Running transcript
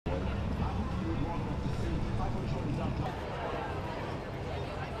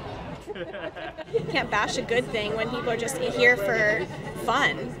You can't bash a good thing when people are just here for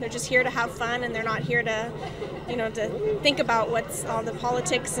fun. They're just here to have fun, and they're not here to, to think about what's all the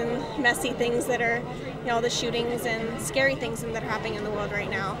politics and messy things that are, all the shootings and scary things that are happening in the world right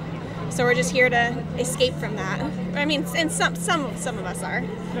now. So we're just here to escape from that. I mean, and some of us are,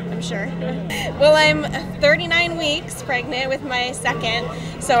 I'm sure. Well, I'm 39 weeks pregnant with my second,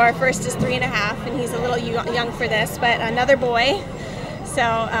 so our first is 3.5, and he's a little young for this, but another boy.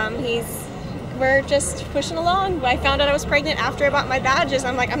 So we're just pushing along. I found out I was pregnant after I bought my badges.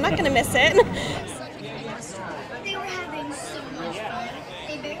 I'm like, I'm not gonna miss it. They were having so much fun.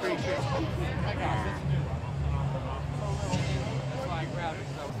 They barely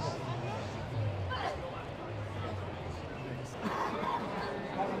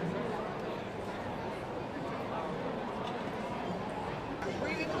Were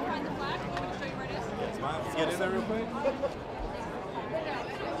you able to find the flag? I'm going to show you where it is. Let's get in there real quick.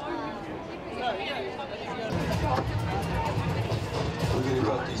 We're gonna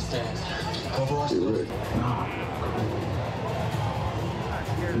go up these stairs.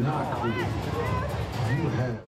 Not cool. You have